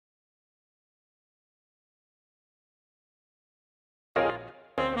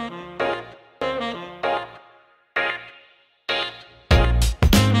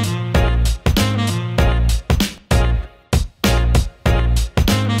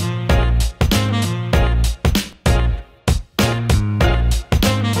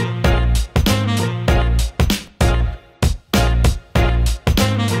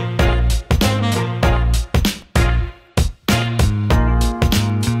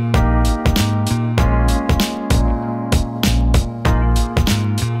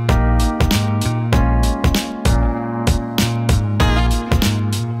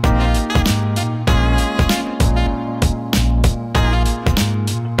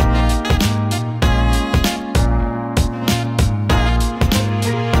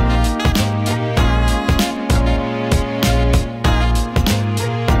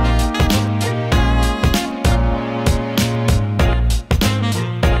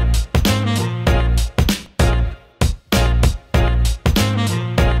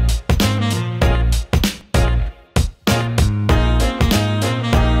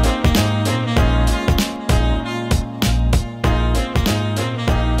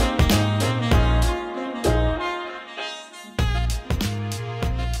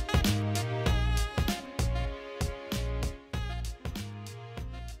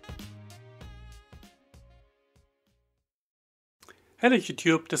Hello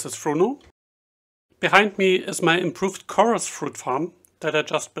YouTube, this is Fruno. Behind me is my improved chorus fruit farm that I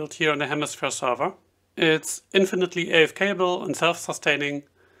just built here on the Hemisphere server. It's infinitely AFKable and self-sustaining,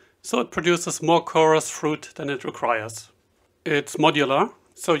 so it produces more chorus fruit than it requires. It's modular,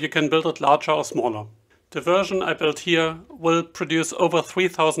 so you can build it larger or smaller. The version I built here will produce over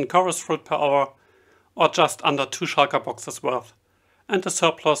 3000 chorus fruit per hour, or just under 2 shulker boxes worth, and a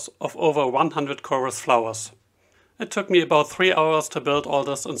surplus of over 100 chorus flowers. It took me about 3 hours to build all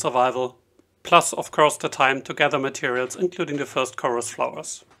this in survival, plus of course the time to gather materials including the first chorus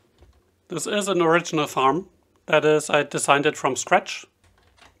flowers. This is an original farm, that is, I designed it from scratch.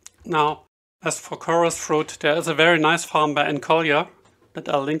 Now, as for chorus fruit, there is a very nice farm by Collier that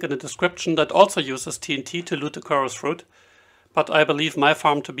I'll link in the description that also uses TNT to loot the chorus fruit, but I believe my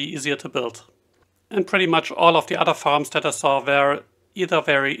farm to be easier to build. And pretty much all of the other farms that I saw were either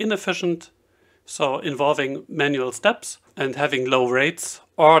very inefficient, so involving manual steps and having low rates,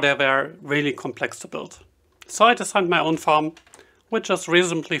 or they were really complex to build. So I designed my own farm, which is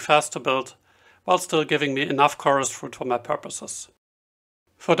reasonably fast to build, while still giving me enough chorus fruit for my purposes.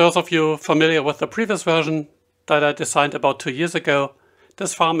 For those of you familiar with the previous version that I designed about 2 years ago,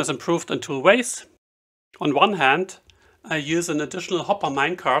 this farm is improved in 2 ways. On one hand, I use an additional hopper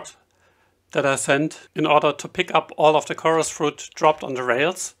minecart that I sent in order to pick up all of the chorus fruit dropped on the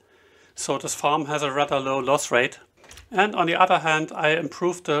rails. So this farm has a rather low loss rate. And on the other hand, I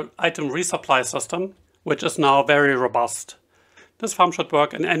improved the item resupply system, which is now very robust. This farm should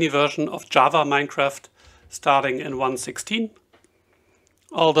work in any version of Java Minecraft starting in 1.16,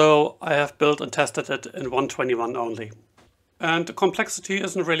 although I have built and tested it in 1.21 only. And the complexity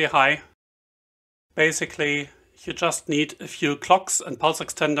isn't really high. Basically, you just need a few clocks and pulse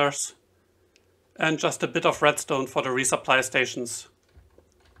extenders and just a bit of redstone for the resupply stations.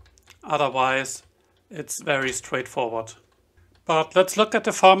 Otherwise, it's very straightforward. But let's look at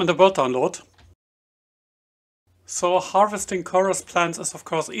the farm in the world download. So harvesting chorus plants is of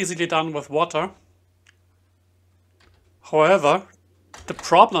course easily done with water. However, the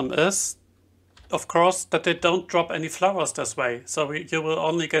problem is, of course, that they don't drop any flowers this way. So you will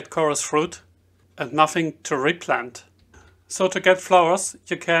only get chorus fruit and nothing to replant. So to get flowers,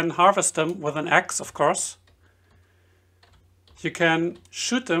 you can harvest them with an axe, of course. You can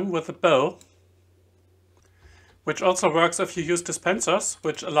shoot them with a bow, which also works if you use dispensers,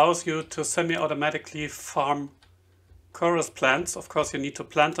 which allows you to semi-automatically farm chorus plants. Of course, you need to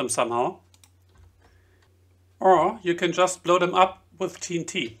plant them somehow. Or you can just blow them up with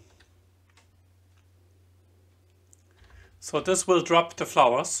TNT. So this will drop the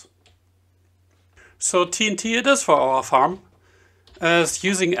flowers. So TNT it is for our farm, as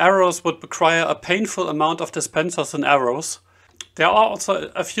using arrows would require a painful amount of dispensers and arrows. There are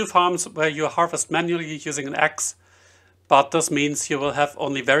also a few farms where you harvest manually using an axe, but this means you will have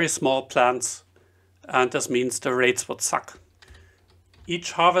only very small plants, and this means the rates would suck.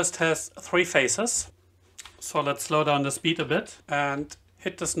 Each harvest has 3 phases, so let's slow down the speed a bit and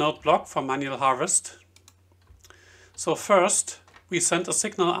hit this node block for manual harvest. So first we send a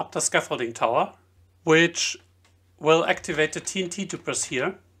signal up the scaffolding tower, which will activate the TNT dupers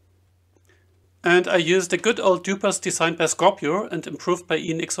here. And I used the good old dupers designed by Scorpio and improved by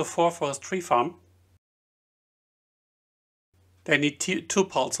ENXO4 for his tree farm. They need 2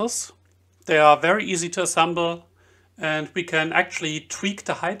 pulses. They are very easy to assemble, and we can actually tweak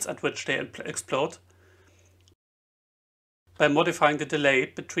the heights at which they explode by modifying the delay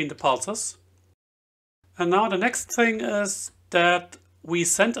between the pulses. And now the next thing is that we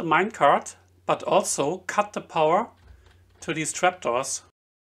send a minecart, but also cut the power to these trapdoors,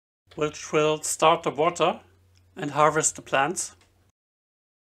 which will start the water and harvest the plants.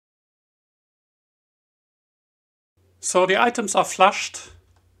 So the items are flushed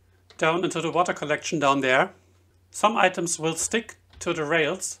down into the water collection down there. Some items will stick to the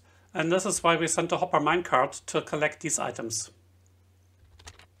rails, and this is why we sent the hopper minecart to collect these items.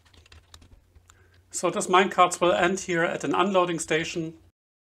 So these minecarts will end here at an unloading station.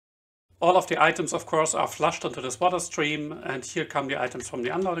 All of the items, of course, are flushed into this water stream, and here come the items from the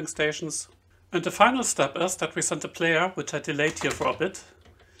unloading stations. And the final step is that we send a player, which I delayed here for a bit.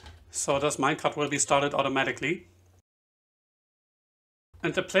 So this minecart will be started automatically.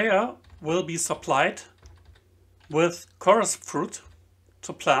 And the player will be supplied with chorus fruit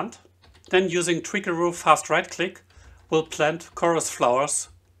to plant. Then using tweakeroo fast right click, will plant chorus flowers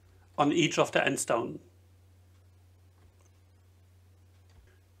on each of the endstone.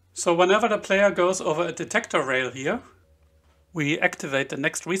 So whenever the player goes over a detector rail here, we activate the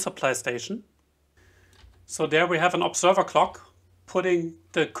next resupply station. So there we have an observer clock putting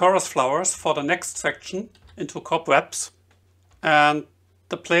the chorus flowers for the next section into cobwebs. And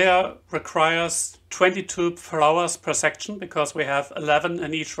the player requires 22 flowers per section because we have 11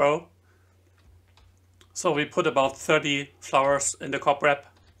 in each row. So we put about 30 flowers in the cobweb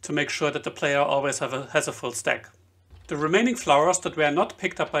to make sure that the player always has a full stack. The remaining flowers that were not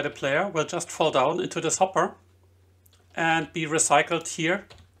picked up by the player will just fall down into this hopper and be recycled here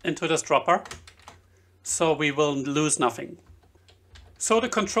into this dropper. So we will lose nothing. So the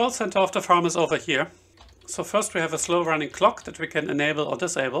control center of the farm is over here. So first we have a slow running clock that we can enable or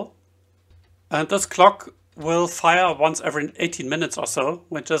disable. And this clock will fire once every 18 minutes or so,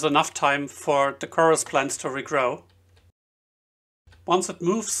 which is enough time for the chorus plants to regrow. Once it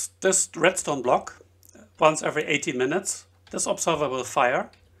moves this redstone block, once every 18 minutes, this observer will fire.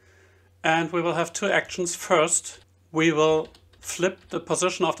 And we will have two actions. First, we will flip the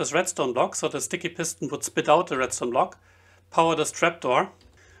position of this redstone block, so the sticky piston would spit out the redstone block, power this trapdoor,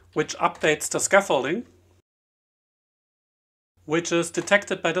 which updates the scaffolding, which is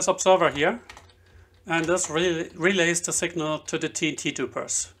detected by this observer here, and this relays the signal to the TNT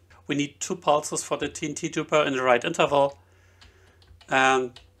dupers. We need 2 pulses for the TNT duper in the right interval,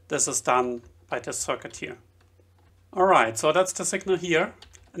 and this is done by this circuit here. Alright, so that's the signal here.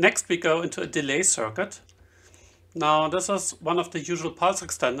 Next we go into a delay circuit. Now this is one of the usual pulse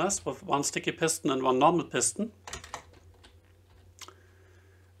extenders with 1 sticky piston and 1 normal piston.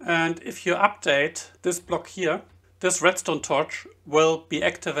 And if you update this block here, this redstone torch will be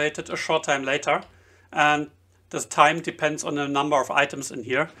activated a short time later, and the time depends on the number of items in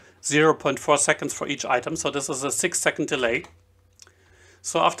here, 0.4 seconds for each item, so this is a 6-second delay.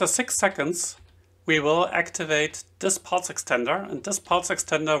 So after 6 seconds we will activate this pulse extender, and this pulse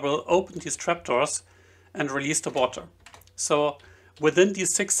extender will open these trapdoors and release the water. So within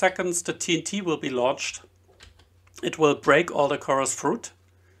these 6 seconds the TNT will be launched. It will break all the chorus fruit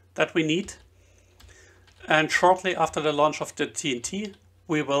that we need. And shortly after the launch of the TNT,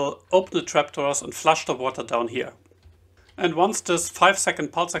 we will open the trapdoors and flush the water down here. And once this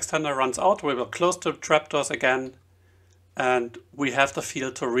 5-second pulse extender runs out, we will close the trapdoors again, and we have the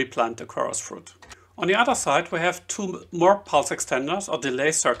field to replant the chorus fruit. On the other side, we have 2 more pulse extenders or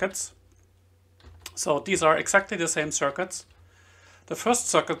delay circuits. So these are exactly the same circuits. The first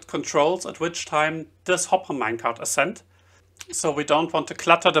circuit controls at which time this hopper minecart is sent. So we don't want to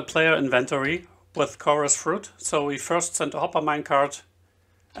clutter the player inventory with chorus fruit. So we first send a hopper minecart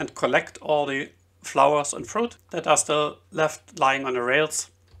and collect all the flowers and fruit that are still left lying on the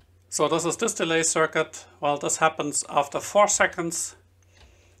rails. So this is this delay circuit. Well, this happens after 4 seconds.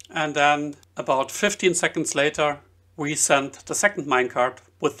 And then about 15 seconds later, we send the second minecart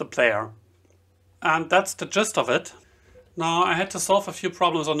with the player. And that's the gist of it. Now I had to solve a few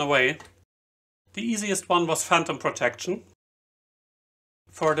problems on the way. The easiest one was phantom protection.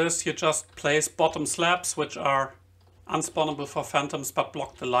 For this you just place bottom slabs, which are unspawnable for phantoms but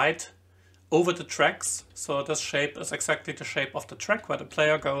block the light, over the tracks. So this shape is exactly the shape of the track where the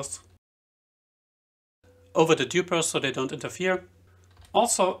player goes. Over the dupers so they don't interfere.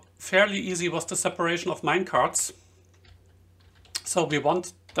 Also fairly easy was the separation of minecarts. So we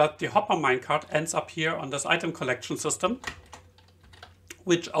want that the hopper minecart ends up here on this item collection system,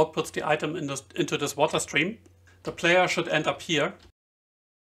 which outputs the item into this water stream. The player should end up here.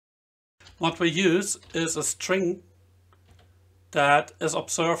 What we use is a string that is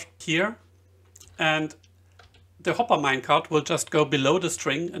observed here, and the hopper minecart will just go below the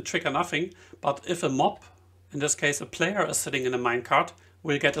string and trigger nothing. But if a mob, in this case a player, is sitting in a minecart,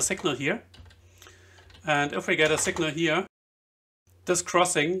 we'll get a signal here. And if we get a signal here, this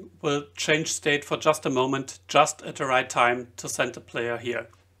crossing will change state for just a moment, just at the right time to send the player here.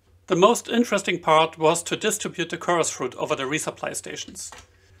 The most interesting part was to distribute the chorus fruit over the resupply stations.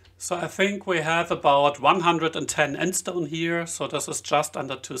 So I think we have about 110 endstone here, so this is just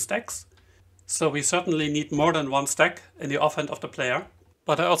under 2 stacks. So we certainly need more than 1 stack in the offhand of the player.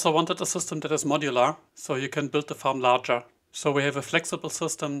 But I also wanted a system that is modular, so you can build the farm larger. So we have a flexible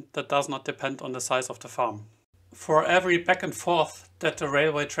system that does not depend on the size of the farm. For every back and forth that the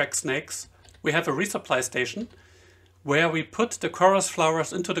railway track snakes, we have a resupply station where we put the chorus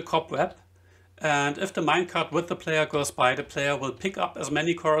flowers into the cobweb, and if the minecart with the player goes by, the player will pick up as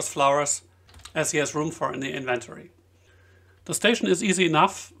many chorus flowers as he has room for in the inventory. The station is easy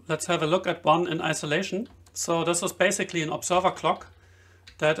enough. Let's have a look at one in isolation. So this is basically an observer clock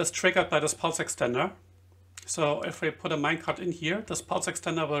that is triggered by this pulse extender. So if we put a minecart in here, this pulse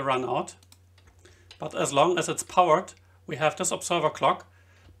extender will run out. But as long as it's powered, we have this observer clock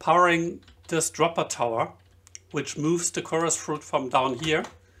powering this dropper tower, which moves the chorus fruit from down here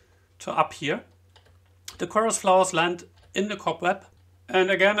to up here. The chorus flowers land in the cobweb, And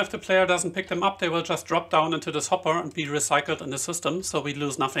again, if the player doesn't pick them up, they will just drop down into this hopper and be recycled in the system, so we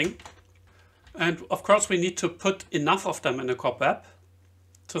lose nothing. And of course we need to put enough of them in a cobweb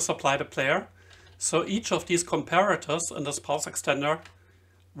to supply the player. So each of these comparators in this pulse extender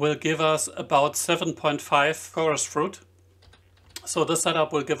will give us about 7.5 chorus fruit. So this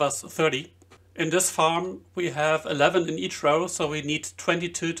setup will give us 30. In this farm we have 11 in each row, so we need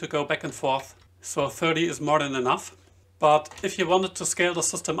 22 to go back and forth. So 30 is more than enough. But if you wanted to scale the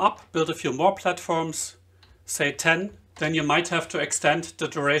system up, build a few more platforms, say 10, then you might have to extend the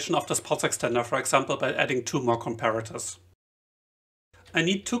duration of this pulse extender, for example, by adding 2 more comparators. I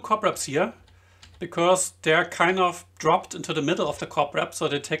need 2 cobwebs here, because they're kind of dropped into the middle of the cobweb, so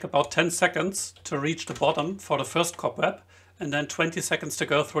they take about 10 seconds to reach the bottom for the first cobweb, and then 20 seconds to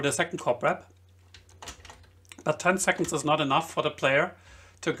go through the second cobweb. But 10 seconds is not enough for the player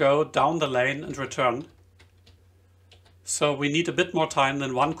to go down the lane and return. So we need a bit more time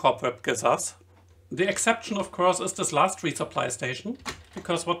than 1 cobweb gives us. The exception, of course, is this last resupply station,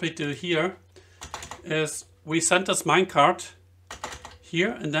 because what we do here is we send this minecart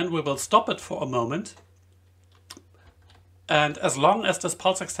here and then we will stop it for a moment. And as long as this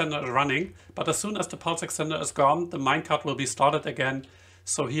pulse extender is running, but as soon as the pulse extender is gone, the minecart will be started again.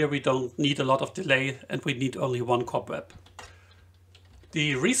 So here we don't need a lot of delay and we need only 1 cobweb.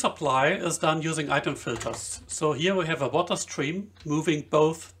 The resupply is done using item filters. So here we have a water stream moving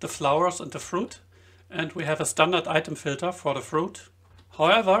both the flowers and the fruit, and we have a standard item filter for the fruit.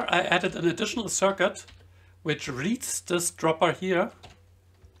 However, I added an additional circuit which reads this dropper here,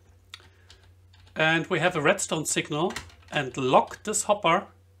 and we have a redstone signal and lock this hopper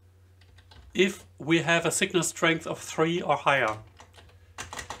if we have a signal strength of 3 or higher.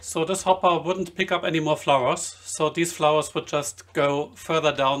 So this hopper wouldn't pick up any more flowers, so these flowers would just go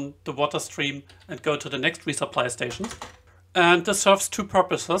further down the water stream and go to the next resupply station. And this serves 2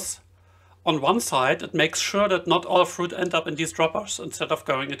 purposes. On one side, it makes sure that not all fruit end up in these droppers instead of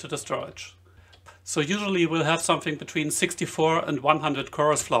going into the storage. So usually we'll have something between 64 and 100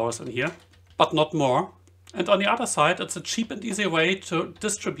 chorus flowers in here, but not more. And on the other side, it's a cheap and easy way to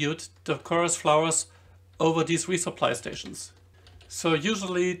distribute the chorus flowers over these resupply stations. So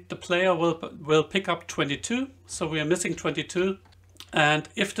usually the player will pick up 22, so we are missing 22. And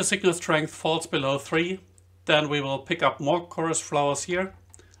if the signal strength falls below 3, then we will pick up more chorus flowers here.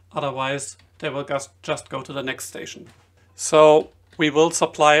 Otherwise, they will just go to the next station. So we will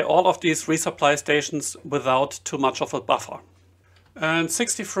supply all of these resupply stations without too much of a buffer. And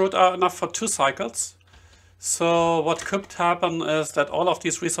 60 fruit are enough for 2 cycles. So what could happen is that all of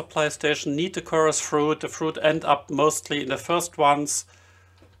these resupply stations need the chorus fruit. The fruit end up mostly in the first ones.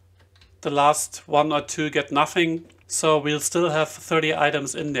 The last 1 or 2 get nothing. So we'll still have 30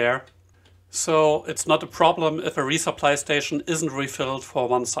 items in there. So it's not a problem if a resupply station isn't refilled for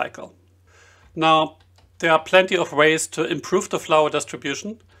 1 cycle. Now, there are plenty of ways to improve the flower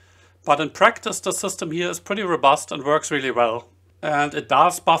distribution, but in practice the system here is pretty robust and works really well. And it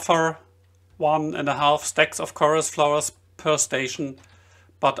does buffer 1.5 stacks of chorus flowers per station,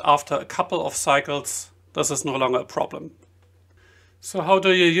 but after a couple of cycles this is no longer a problem. So how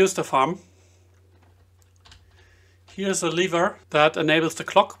do you use the farm? Here's a lever that enables the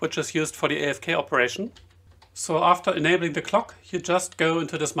clock, which is used for the AFK operation. So after enabling the clock, you just go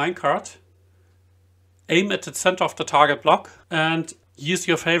into this minecart, aim at the center of the target block and use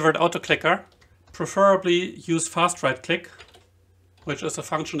your favorite auto clicker. Preferably use fast right click, which is a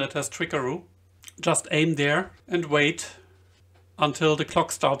function that has tweakeroo. Just aim there and wait until the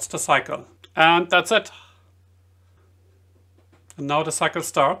clock starts the cycle. And that's it. And now the cycle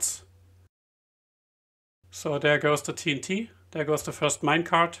starts. So there goes the TNT, there goes the first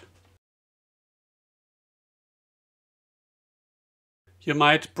minecart. You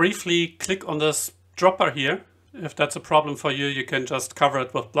might briefly click on this dropper here. If that's a problem for you, you can just cover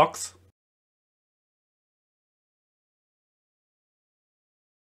it with blocks.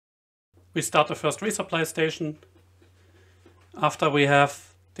 We start the first resupply station. After we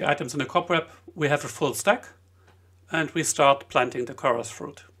have the items in the cobweb, we have a full stack, and we start planting the chorus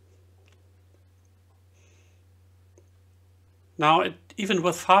fruit. Now, even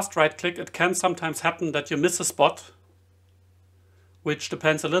with fast right click, it can sometimes happen that you miss a spot, which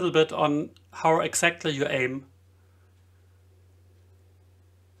depends a little bit on how exactly you aim.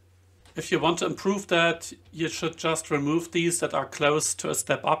 If you want to improve that, you should just remove these that are close to a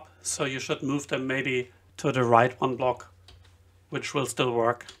step up. So you should move them maybe to the right 1 block, which will still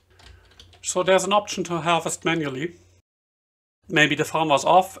work. So there's an option to harvest manually. Maybe the farm was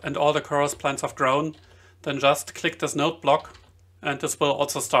off and all the chorus plants have grown. Then just click this node block and this will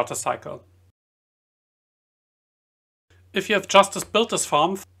also start a cycle. If you have just built this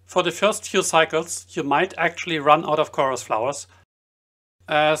farm, for the first few cycles you might actually run out of chorus flowers,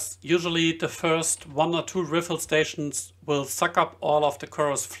 as usually the first 1 or 2 refill stations will suck up all of the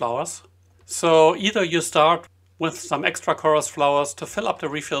chorus flowers. So either you start with some extra chorus flowers to fill up the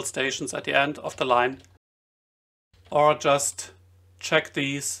refill stations at the end of the line, or just check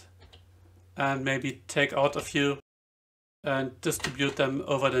these and maybe take out a few and distribute them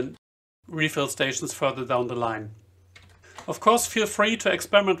over the refill stations further down the line. Of course, feel free to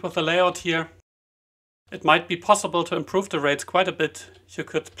experiment with the layout here. It might be possible to improve the rates quite a bit. You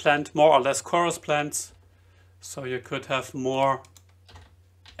could plant more or less chorus plants, so you could have more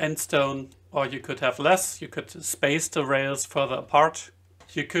endstone, or you could have less. You could space the rails further apart.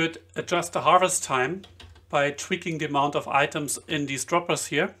 You could adjust the harvest time by tweaking the amount of items in these droppers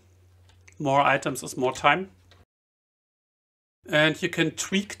here. More items is more time. And you can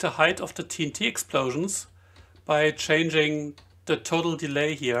tweak the height of the TNT explosions by changing the total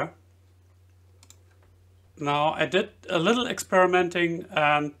delay here. Now, I did a little experimenting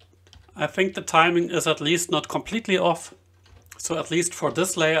and I think the timing is at least not completely off. So at least for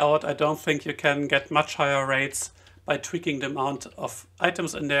this layout, I don't think you can get much higher rates by tweaking the amount of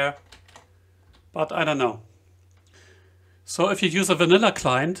items in there. But I don't know. So if you use a vanilla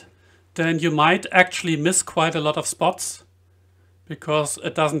client, then you might actually miss quite a lot of spots because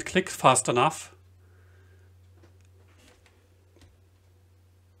it doesn't click fast enough.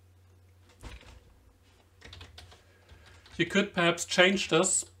 You could perhaps change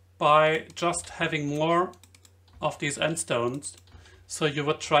this by just having more of these endstones. So you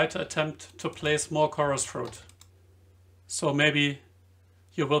would try to attempt to place more chorus fruit. So maybe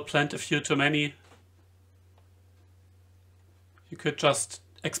you will plant a few too many. You could just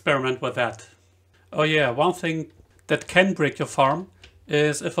experiment with that. Oh yeah, one thing that can break your farm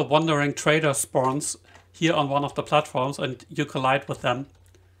is if a wandering trader spawns here on one of the platforms and you collide with them.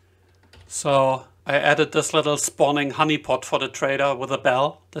 So I added this little spawning honeypot for the trader with a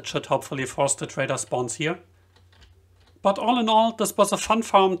bell that should hopefully force the trader spawns here. But all in all, this was a fun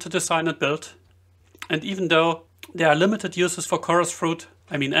farm to design and build. And even though there are limited uses for chorus fruit,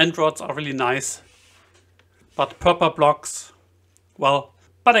 I mean end rods are really nice. But purple blocks, well,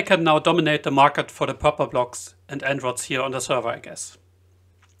 but I can now dominate the market for the purple blocks and end rods here on the server, I guess.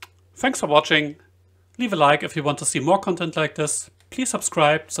 Thanks for watching. Leave a like if you want to see more content like this. Please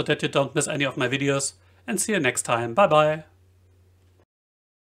subscribe so that you don't miss any of my videos, and see you next time. Bye bye.